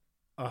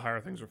A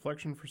Higher Things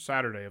Reflection for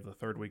Saturday of the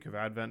third week of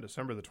Advent,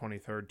 December the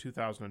 23rd,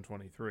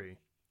 2023.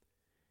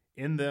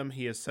 In them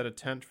he has set a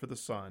tent for the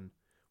sun,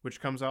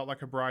 which comes out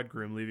like a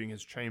bridegroom leaving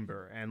his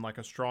chamber, and like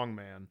a strong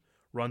man,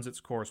 runs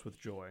its course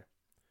with joy.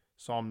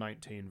 Psalm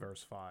 19,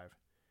 verse 5.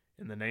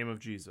 In the name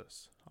of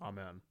Jesus.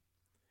 Amen.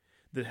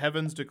 The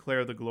heavens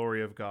declare the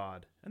glory of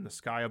God, and the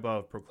sky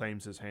above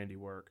proclaims his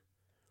handiwork.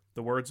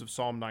 The words of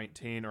Psalm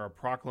 19 are a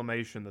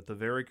proclamation that the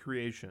very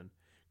creation,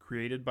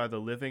 created by the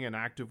living and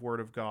active Word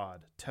of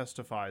God,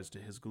 testifies to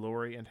his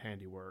glory and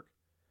handiwork.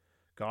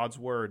 God's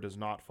Word does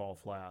not fall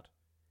flat.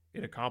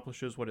 It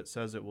accomplishes what it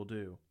says it will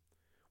do.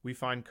 We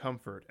find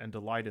comfort and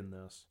delight in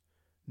this,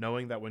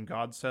 knowing that when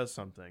God says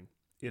something,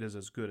 it is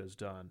as good as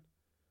done.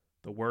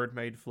 The Word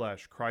made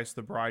flesh, Christ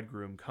the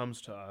bridegroom, comes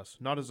to us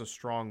not as a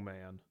strong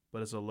man,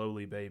 but as a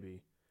lowly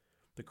baby.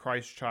 The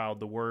Christ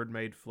child, the Word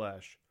made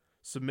flesh,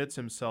 submits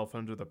himself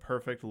under the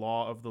perfect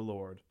law of the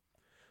Lord.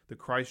 The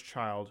Christ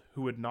child,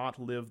 who would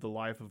not live the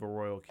life of a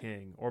royal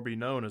king, or be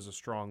known as a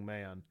strong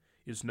man,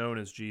 is known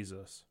as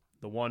Jesus,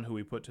 the one who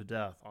he put to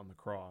death on the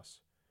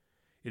cross.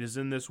 It is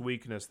in this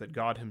weakness that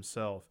God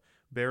himself,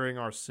 bearing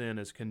our sin,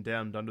 is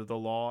condemned under the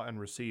law and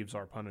receives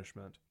our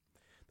punishment.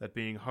 That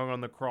being hung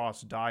on the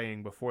cross,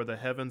 dying before the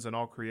heavens and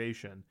all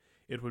creation,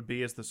 it would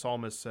be as the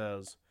psalmist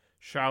says,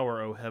 "Shower,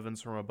 O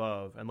heavens, from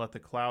above, and let the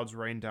clouds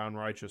rain down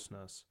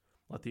righteousness.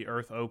 Let the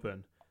earth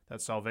open,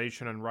 that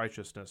salvation and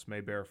righteousness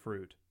may bear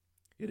fruit."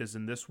 It is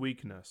in this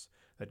weakness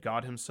that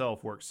God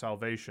himself works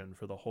salvation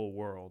for the whole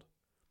world.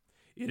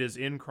 It is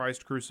in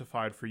Christ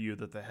crucified for you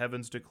that the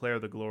heavens declare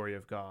the glory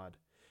of God.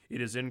 It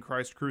is in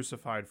Christ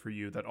crucified for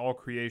you that all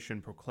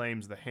creation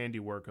proclaims the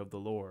handiwork of the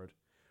Lord.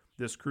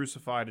 This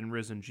crucified and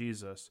risen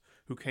Jesus,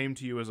 who came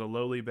to you as a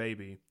lowly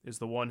baby, is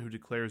the one who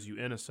declares you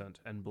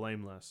innocent and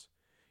blameless.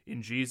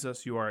 In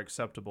Jesus you are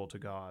acceptable to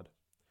God.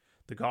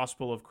 The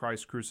gospel of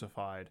Christ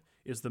crucified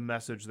is the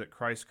message that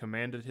Christ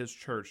commanded his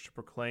church to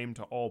proclaim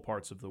to all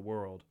parts of the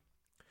world.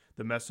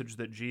 The message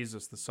that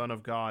Jesus, the Son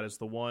of God, is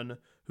the one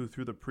who,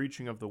 through the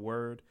preaching of the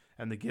word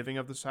and the giving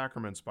of the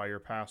sacraments by your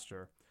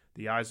pastor,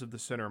 the eyes of the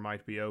sinner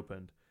might be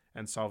opened,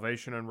 and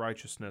salvation and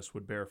righteousness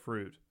would bear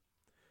fruit.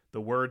 The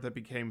word that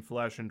became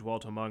flesh and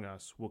dwelt among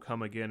us will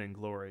come again in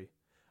glory.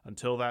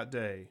 Until that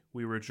day,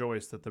 we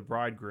rejoice that the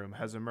bridegroom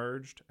has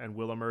emerged and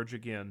will emerge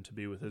again to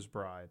be with his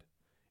bride.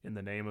 In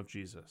the name of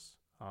Jesus.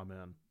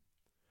 Amen.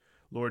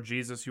 Lord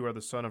Jesus, you are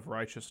the Son of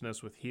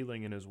righteousness with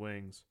healing in his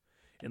wings.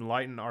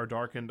 Enlighten our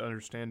darkened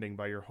understanding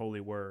by your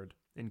holy word.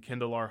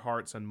 Enkindle our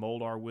hearts and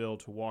mold our will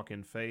to walk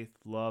in faith,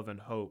 love,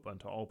 and hope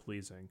unto all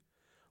pleasing.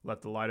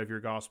 Let the light of your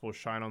gospel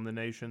shine on the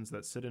nations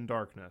that sit in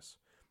darkness,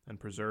 and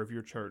preserve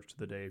your church to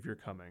the day of your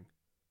coming.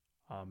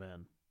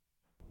 Amen.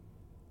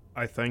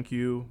 I thank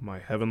you, my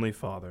heavenly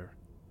Father,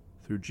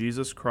 through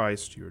Jesus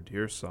Christ, your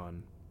dear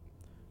Son,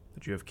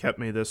 that you have kept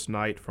me this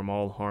night from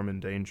all harm and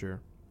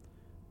danger,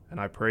 and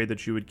I pray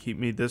that you would keep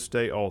me this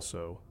day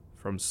also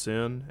from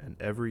sin and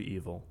every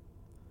evil,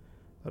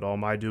 that all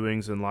my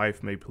doings in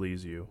life may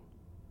please you.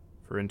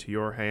 For into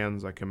your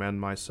hands I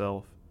commend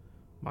myself,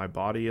 my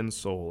body and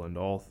soul, and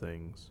all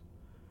things.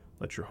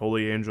 Let your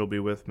holy angel be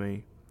with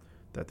me,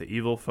 that the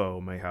evil foe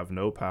may have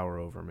no power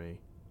over me.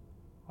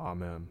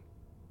 Amen.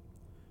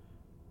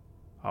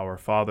 Our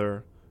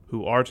Father,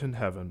 who art in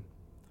heaven,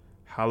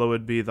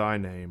 hallowed be thy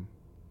name.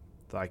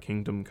 Thy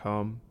kingdom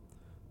come,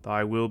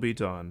 thy will be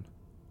done,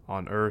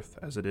 on earth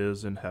as it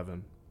is in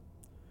heaven.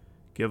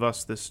 Give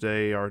us this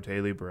day our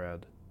daily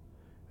bread,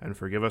 and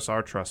forgive us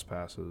our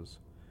trespasses,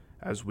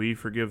 as we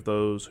forgive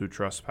those who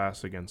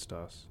trespass against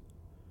us.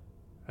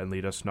 And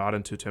lead us not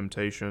into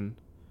temptation,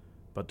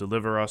 but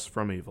deliver us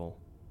from evil.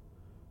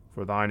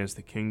 For thine is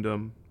the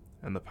kingdom,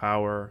 and the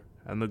power,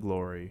 and the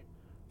glory,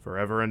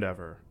 forever and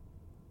ever.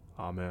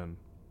 Amen.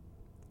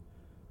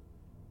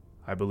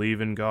 I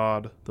believe in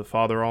God, the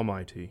Father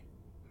Almighty,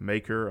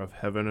 maker of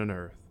heaven and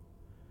earth,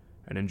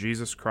 and in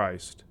Jesus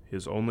Christ,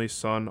 his only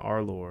Son,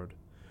 our Lord,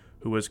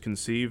 who was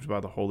conceived by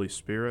the Holy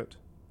Spirit,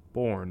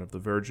 born of the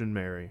Virgin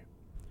Mary,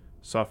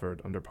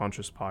 suffered under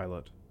Pontius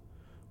Pilate,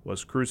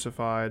 was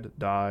crucified,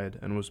 died,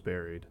 and was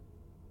buried.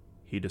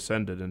 He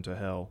descended into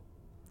hell.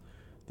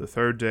 The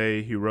third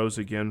day he rose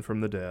again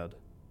from the dead.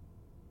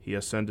 He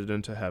ascended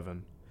into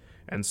heaven,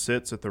 and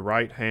sits at the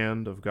right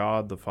hand of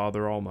God the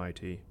Father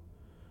Almighty.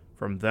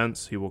 From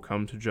thence he will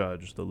come to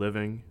judge the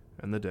living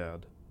and the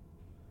dead.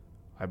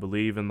 I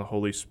believe in the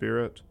Holy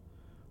Spirit,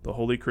 the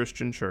holy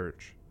Christian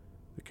Church,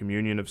 the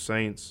communion of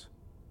saints,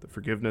 the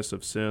forgiveness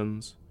of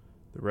sins,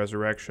 the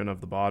resurrection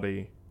of the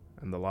body,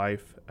 and the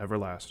life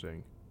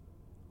everlasting.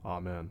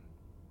 Amen.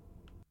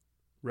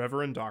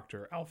 Reverend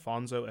Dr.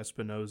 Alfonso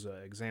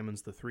Espinoza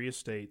examines the three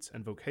estates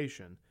and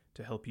vocation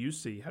to help you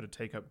see how to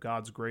take up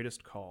God's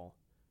greatest call,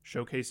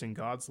 showcasing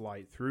God's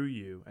light through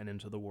you and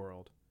into the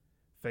world.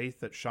 Faith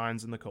that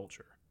shines in the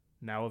culture.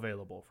 Now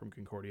available from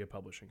Concordia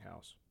Publishing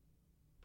House.